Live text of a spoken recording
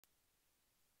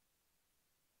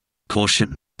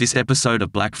Caution: this episode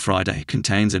of Black Friday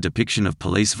contains a depiction of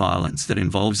police violence that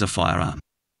involves a firearm.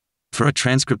 For a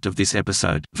transcript of this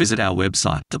episode, visit our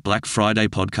website,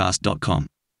 theblackfridaypodcast.com.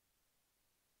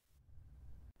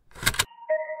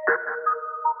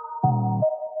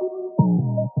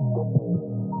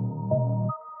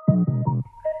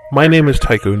 My name is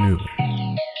Tycho Newley.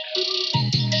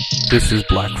 This is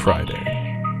Black Friday.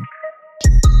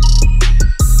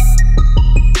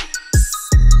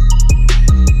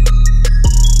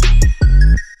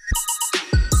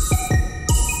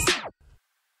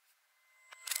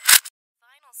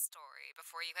 Final story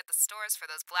before you hit the stores for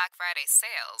those Black Friday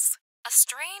sales. A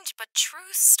strange but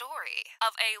true story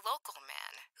of a local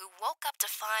man who woke up to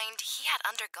find he had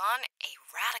undergone a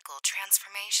radical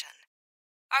transformation.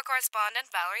 Our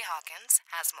correspondent, Valerie Hawkins,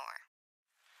 has more.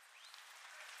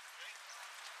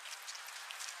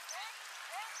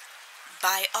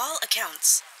 By all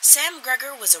accounts, Sam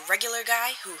Gregor was a regular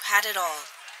guy who had it all.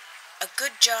 A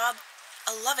good job,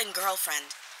 a loving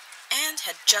girlfriend, and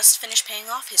had just finished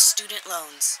paying off his student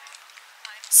loans.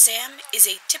 Sam is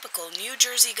a typical New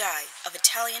Jersey guy of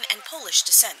Italian and Polish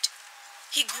descent.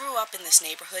 He grew up in this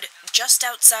neighborhood just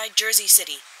outside Jersey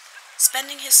City,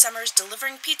 spending his summers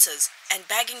delivering pizzas and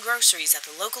bagging groceries at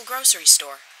the local grocery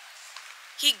store.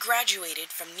 He graduated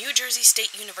from New Jersey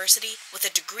State University with a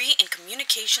degree in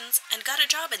communications and got a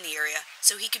job in the area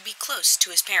so he could be close to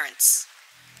his parents.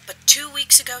 But 2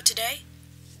 weeks ago today,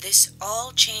 this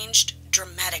all changed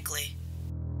dramatically.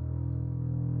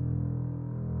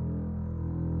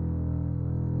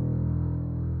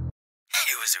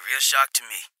 It was a real shock to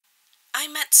me. I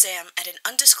met Sam at an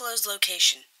undisclosed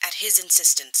location at his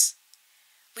insistence.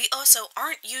 We also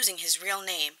aren't using his real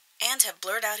name and have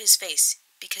blurred out his face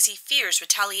because he fears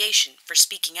retaliation for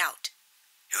speaking out.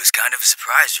 It was kind of a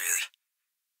surprise, really.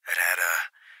 I'd had a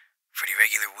pretty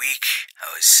regular week.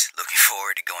 I was looking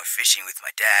forward to going fishing with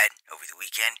my dad over the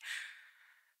weekend.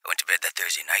 I went to bed that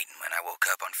Thursday night, and when I woke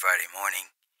up on Friday morning,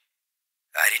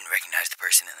 I didn't recognize the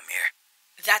person in the mirror.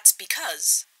 That's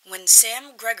because when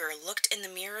Sam Gregor looked in the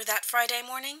mirror that Friday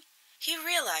morning, he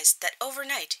realized that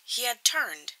overnight he had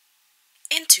turned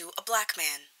into a black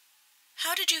man.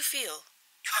 How did you feel?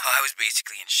 Oh, I was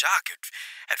basically in shock.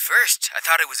 At first, I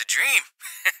thought it was a dream.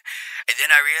 And then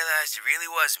I realized it really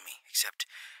was me, except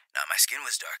now my skin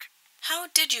was dark. How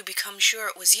did you become sure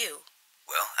it was you?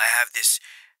 Well, I have this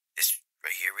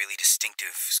right here really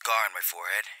distinctive scar on my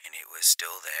forehead, and it was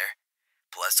still there.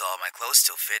 Plus, all my clothes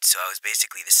still fit, so I was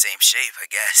basically the same shape, I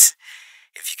guess,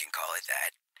 if you can call it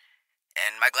that.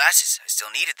 And my glasses, I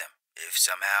still needed them. If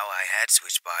somehow I had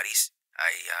switched bodies,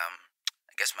 I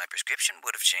guess my prescription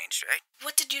would have changed, right?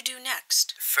 What did you do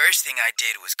next? The first thing I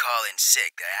did was call in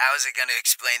sick. How was I going to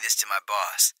explain this to my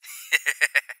boss?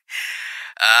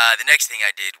 The next thing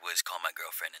I did was call my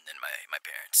girlfriend and then my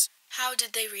parents. How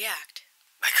did they react?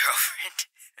 My girlfriend?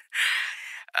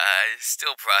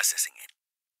 Still processing it.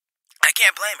 I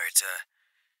can't blame her. It's a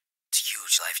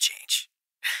huge life change.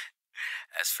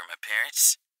 As for my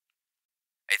parents,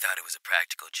 I thought it was a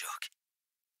practical joke.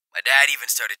 My dad even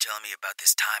started telling me about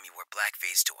this time he wore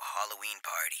blackface to a Halloween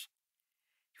party.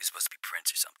 He was supposed to be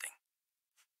Prince or something.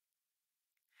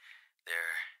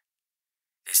 They're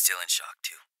still in shock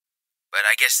too. But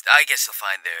I guess they'll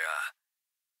find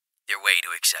their way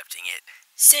to accepting it.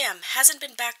 Sam hasn't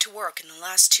been back to work in the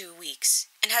last 2 weeks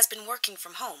and has been working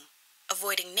from home,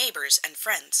 avoiding neighbors and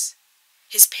friends.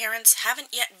 His parents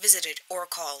haven't yet visited or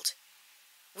called.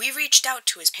 We reached out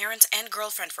to his parents and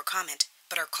girlfriend for comment,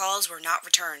 but our calls were not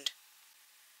returned.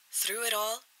 Through it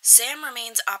all, Sam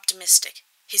remains optimistic.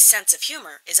 His sense of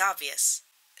humor is obvious.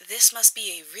 This must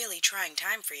be a really trying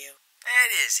time for you.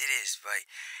 It is, but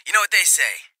you know what they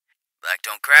say. Black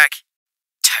don't crack.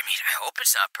 I mean, I hope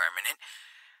it's not permanent.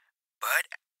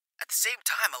 But at the same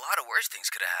time, a lot of worse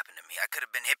things could have happened to me. I could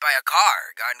have been hit by a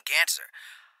car or gotten cancer.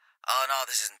 All in all,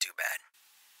 this isn't too bad.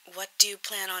 What do you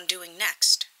plan on doing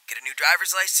next? Get a new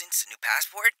driver's license, a new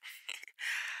passport?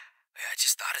 I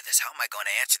just thought of this. How am I going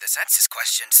to answer the census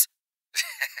questions?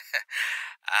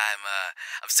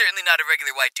 I'm certainly not a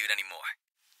regular white dude anymore.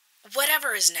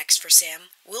 Whatever is next for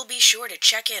Sam, we'll be sure to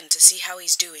check in to see how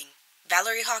he's doing.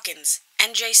 Valerie Hawkins,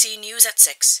 NJC News at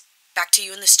 6. Back to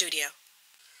you in the studio.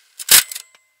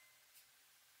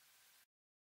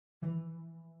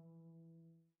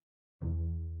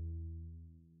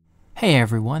 Hey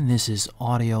everyone, this is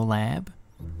Audio Lab.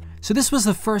 So this was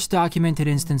the first documented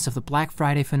instance of the Black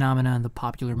Friday phenomena in the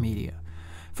popular media.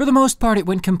 For the most part, it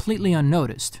went completely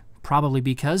unnoticed, probably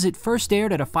because it first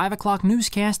aired at a 5 o'clock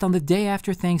newscast on the day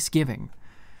after Thanksgiving.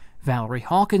 Valerie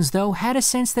Hawkins, though, had a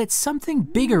sense that something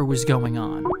bigger was going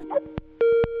on.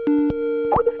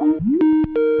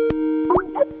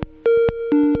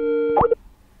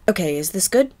 Okay, is this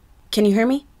good? Can you hear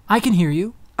me? I can hear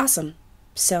you. Awesome.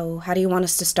 So, how do you want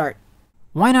us to start?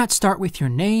 Why not start with your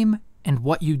name and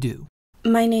what you do?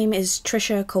 My name is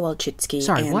Trisha Kowalczycki.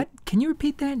 Sorry, what? Can you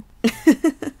repeat that?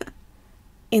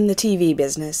 In the TV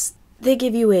business, they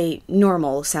give you a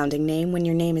normal-sounding name when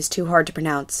your name is too hard to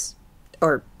pronounce.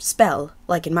 Or spell,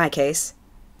 like in my case.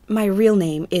 My real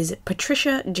name is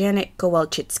Patricia Janet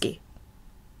Kowalczycki.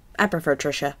 I prefer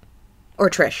Trisha. Or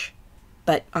Trish.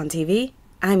 But on TV,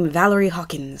 I'm Valerie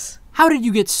Hawkins. How did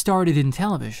you get started in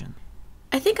television?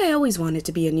 I think I always wanted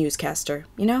to be a newscaster,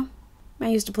 you know? I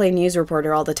used to play news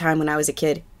reporter all the time when I was a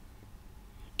kid.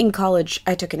 In college,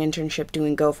 I took an internship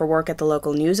doing gopher work at the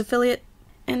local news affiliate,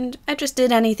 and I just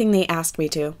did anything they asked me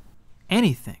to.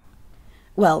 Anything?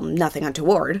 Well, nothing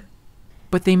untoward.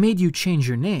 But they made you change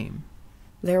your name.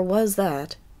 There was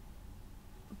that.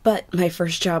 But my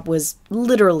first job was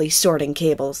literally sorting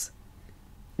cables.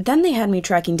 Then they had me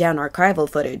tracking down archival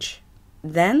footage.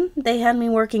 Then they had me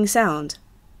working sound.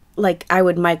 Like, I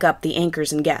would mic up the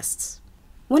anchors and guests.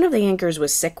 One of the anchors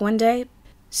was sick one day,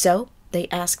 so they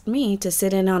asked me to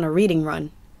sit in on a reading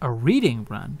run. A reading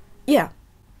run? Yeah.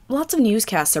 Lots of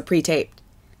newscasts are pre-taped.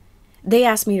 They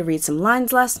asked me to read some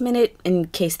lines last minute in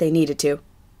case they needed to.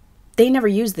 They never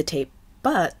used the tape,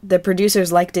 but the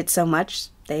producers liked it so much,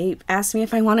 they asked me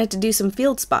if I wanted to do some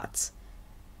field spots.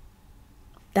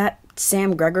 That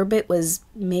Sam Gregor bit was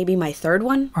maybe my third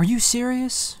one. Are you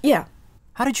serious? Yeah.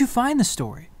 How did you find the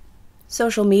story?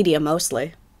 Social media,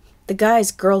 mostly. The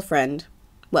guy's girlfriend,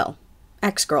 well,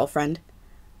 ex-girlfriend,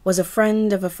 was a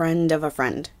friend of a friend of a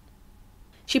friend.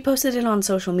 She posted it on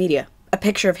social media, a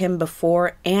picture of him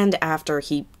before and after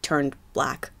he turned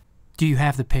black. Do you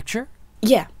have the picture?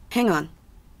 Yeah, hang on.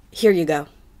 Here you go.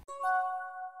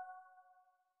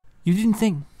 You didn't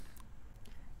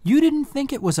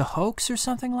think it was a hoax or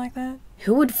something like that?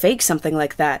 Who would fake something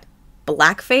like that?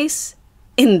 Blackface?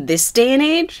 In this day and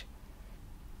age?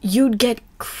 You'd get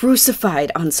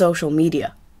crucified on social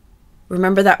media.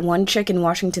 Remember that one chick in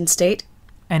Washington State?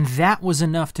 And that was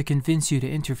enough to convince you to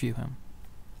interview him?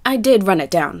 I did run it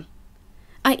down.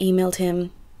 I emailed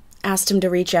him, asked him to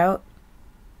reach out.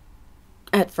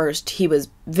 At first, he was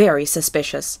very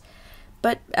suspicious,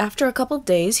 but after a couple of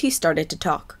days, he started to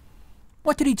talk.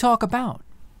 What did he talk about?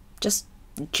 Just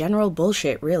general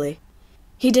bullshit, really.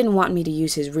 He didn't want me to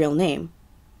use his real name.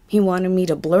 He wanted me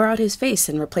to blur out his face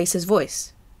and replace his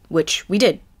voice, which we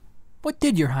did. What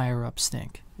did your higher-ups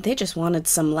think? They just wanted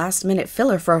some last-minute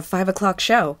filler for a 5 o'clock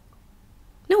show.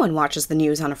 No one watches the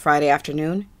news on a Friday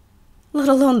afternoon, let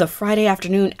alone the Friday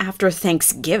afternoon after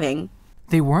Thanksgiving.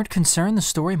 They weren't concerned the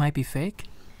story might be fake?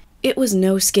 It was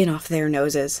no skin off their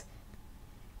noses.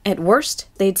 At worst,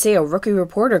 they'd say a rookie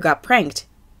reporter got pranked.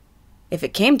 If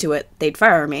it came to it, they'd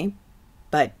fire me.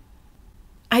 But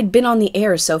I'd been on the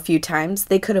air so few times,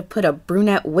 they could have put a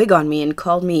brunette wig on me and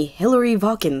called me Hillary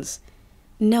Hawkins.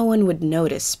 No one would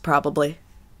notice, probably.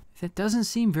 That doesn't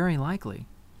seem very likely.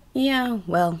 Yeah,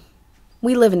 well,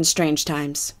 we live in strange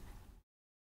times.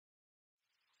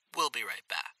 We'll be right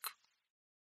back.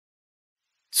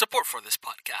 Support for this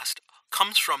podcast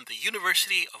comes from the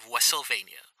University of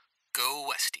Westsylvania. Go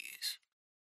Westies.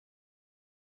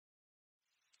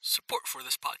 Support for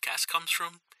this podcast comes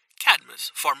from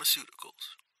Cadmus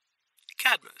Pharmaceuticals.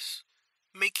 Cadmus,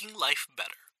 making life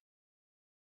better.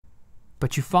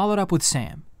 But you followed up with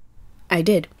Sam. I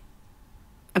did.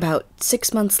 About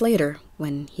 6 months later,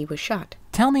 when he was shot.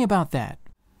 Tell me about that.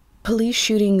 Police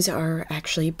shootings are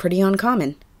actually pretty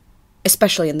uncommon,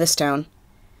 especially in this town.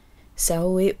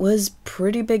 So it was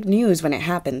pretty big news when it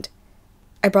happened.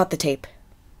 I brought the tape.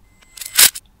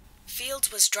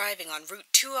 Fields was driving on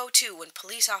Route 202 when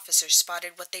police officers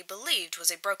spotted what they believed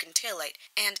was a broken taillight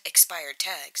and expired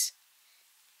tags.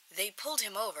 They pulled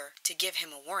him over to give him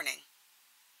a warning.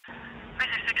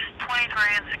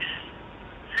 623 and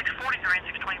 643 and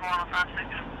 624 on 56.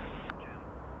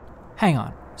 Hang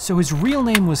on. So his real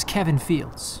name was Kevin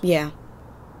Fields? Yeah.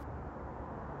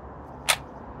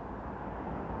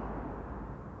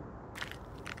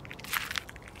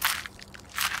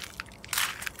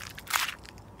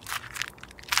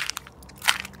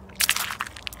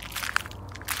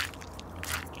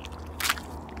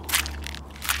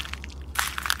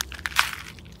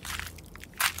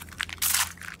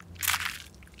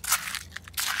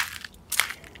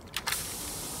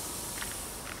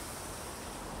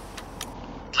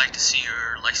 I'd like to see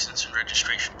your license and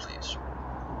registration, please.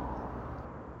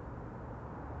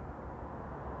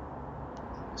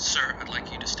 Sir, I'd like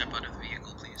you to step out of the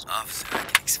vehicle, please. Officer, I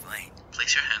can explain.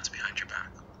 Place your hands behind your back.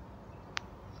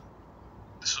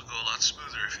 This will go a lot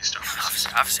smoother if you stop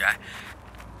resisting.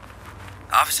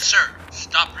 Officer, Sir,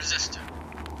 stop resisting.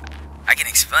 I can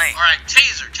explain. Alright,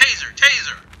 taser.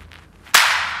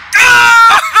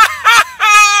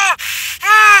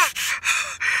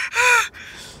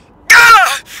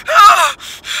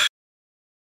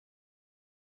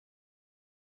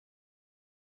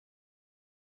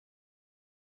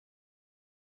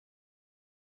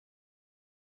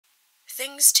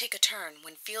 Things take a turn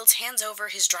when Fields hands over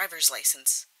his driver's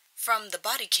license. From the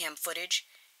body cam footage,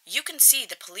 you can see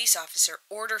the police officer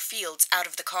order Fields out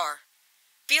of the car.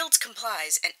 Fields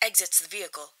complies and exits the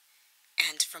vehicle,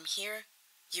 and from here,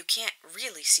 you can't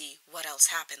really see what else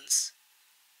happens.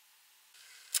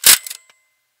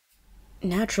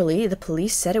 Naturally, the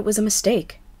police said it was a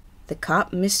mistake. The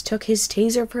cop mistook his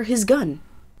taser for his gun.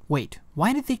 Wait,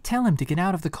 why did they tell him to get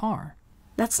out of the car?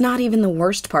 That's not even the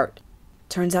worst part.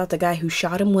 Turns out the guy who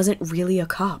shot him wasn't really a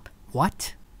cop.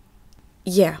 What?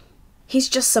 Yeah, he's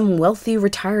just some wealthy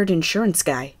retired insurance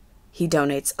guy. He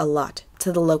donates a lot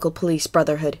to the local police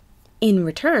brotherhood. In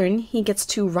return, he gets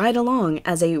to ride along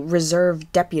as a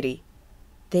reserve deputy.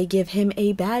 They give him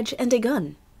a badge and a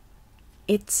gun.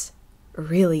 It's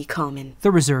really common.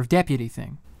 The reserve deputy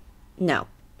thing. No.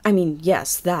 I mean,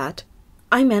 yes, that.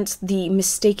 I meant the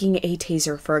mistaking a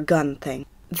taser for a gun thing.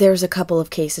 There's a couple of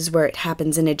cases where it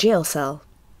happens in a jail cell.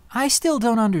 I still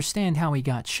don't understand how he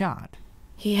got shot.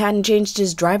 He hadn't changed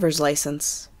his driver's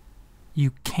license.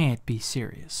 You can't be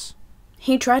serious.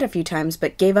 He tried a few times,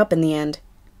 but gave up in the end.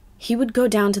 He would go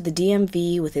down to the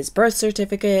DMV with his birth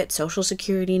certificate, social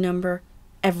security number,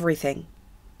 everything.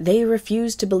 They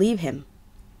refused to believe him.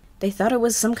 They thought it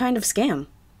was some kind of scam.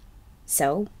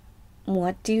 So,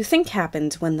 what do you think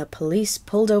happened when the police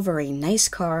pulled over a nice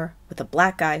car with a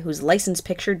black guy whose license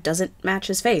picture doesn't match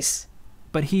his face?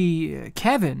 But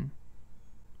Kevin,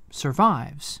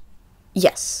 survives.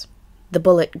 Yes. The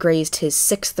bullet grazed his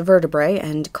 6th vertebrae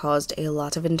and caused a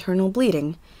lot of internal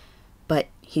bleeding, but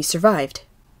he survived.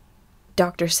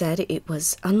 Doctor said it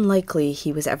was unlikely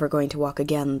he was ever going to walk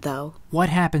again, though. What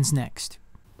happens next?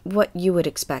 What you would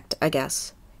expect, I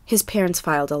guess. His parents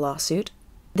filed a lawsuit.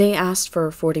 They asked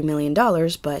for $40 million,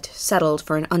 but settled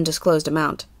for an undisclosed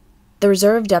amount. The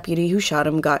reserve deputy who shot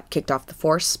him got kicked off the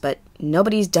force, but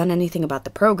nobody's done anything about the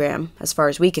program, as far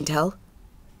as we can tell.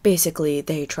 Basically,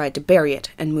 they tried to bury it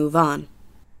and move on.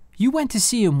 You went to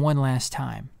see him one last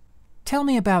time. Tell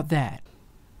me about that.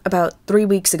 About 3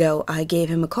 weeks ago, I gave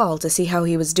him a call to see how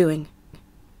he was doing.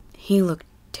 He looked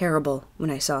terrible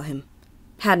when I saw him.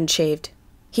 Hadn't shaved.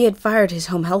 He had fired his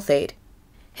home health aide.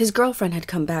 His girlfriend had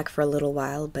come back for a little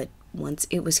while, but once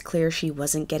it was clear she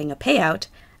wasn't getting a payout,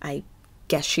 I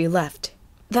guess she left.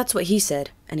 That's what he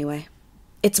said, anyway.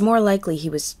 It's more likely he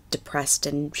was depressed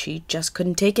and she just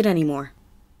couldn't take it anymore.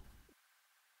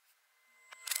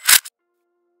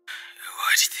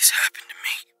 Why did this happen to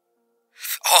me?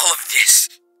 All of this.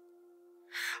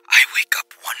 I wake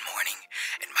up one morning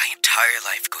and my entire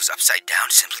life goes upside down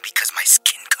simply because my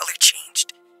skin color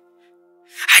changed.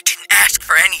 I didn't ask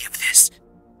for any of this.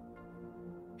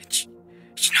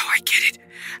 I get it.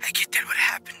 I get that what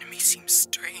happened to me seems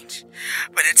strange,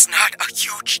 but it's not a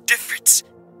huge difference.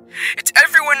 It's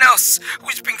everyone else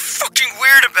who's being fucking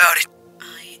weird about it.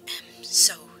 I am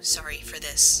so sorry for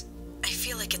this. I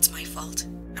feel like it's my fault.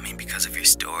 I mean, because of your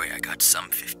story, I got some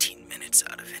 15 minutes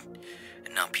out of it.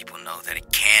 And now people know that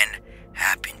it can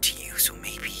happen to you, so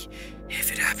maybe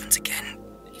if it happens again...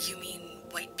 You mean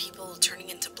white people turning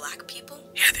into black people?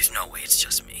 Yeah, there's no way it's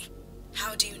just me.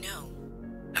 How do you know?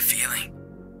 A feeling.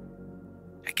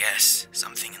 I guess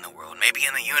something in the world, maybe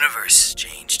in the universe,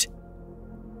 changed.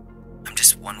 I'm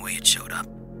just one way it showed up.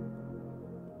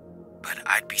 But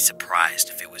I'd be surprised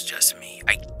if it was just me.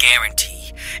 I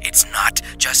guarantee it's not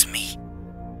just me.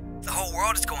 The whole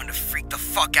world is going to freak the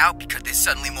fuck out because there's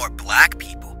suddenly more black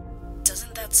people.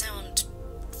 Doesn't that sound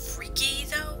freaky,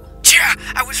 though? Yeah,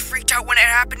 I was freaked out when it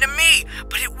happened to me,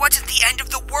 but it wasn't the end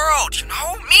of the world, you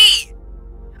know? Me!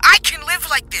 I can live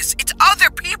like this. It's other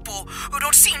people who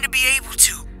don't seem to be able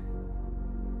to.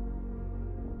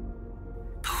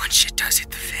 But when shit does hit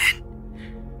the fan,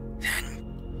 then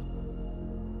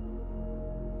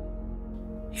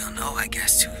you'll know, I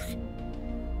guess, who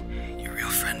your real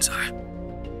friends are.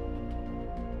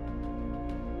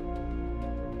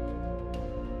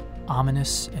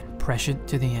 Ominous and prescient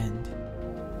to the end.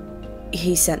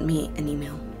 He sent me an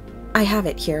email. I have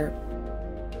it here.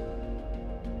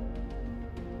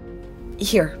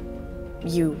 Here,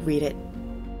 you read it.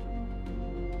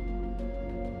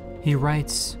 He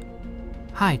writes,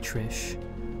 "Hi, Trish.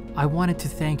 I wanted to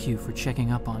thank you for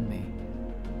checking up on me.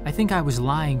 I think I was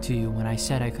lying to you when I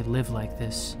said I could live like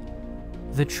this.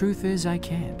 The truth is I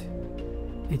can't.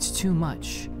 It's too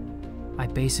much. I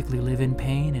basically live in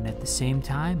pain, and at the same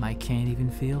time, I can't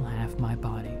even feel half my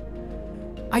body.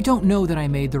 I don't know that I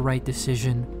made the right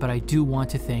decision, but I do want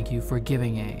to thank you for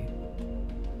giving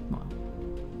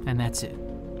and that's it.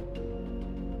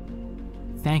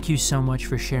 Thank you so much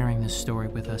for sharing this story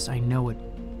with us. I know it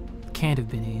can't have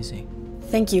been easy.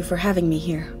 Thank you for having me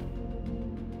here.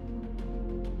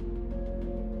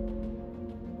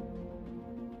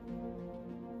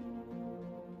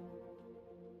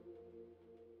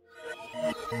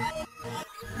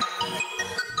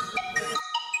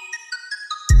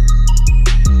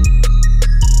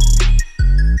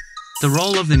 The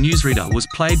role of the newsreader was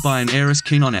played by Anairis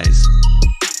Quinones.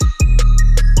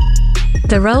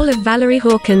 The role of Valerie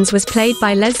Hawkins was played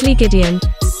by Leslie Gideon.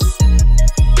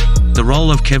 The role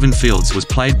of Kevin Fields was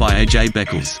played by AJ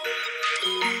Beckles.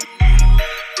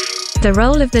 The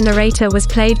role of the narrator was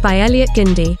played by Elliot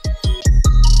Gindi.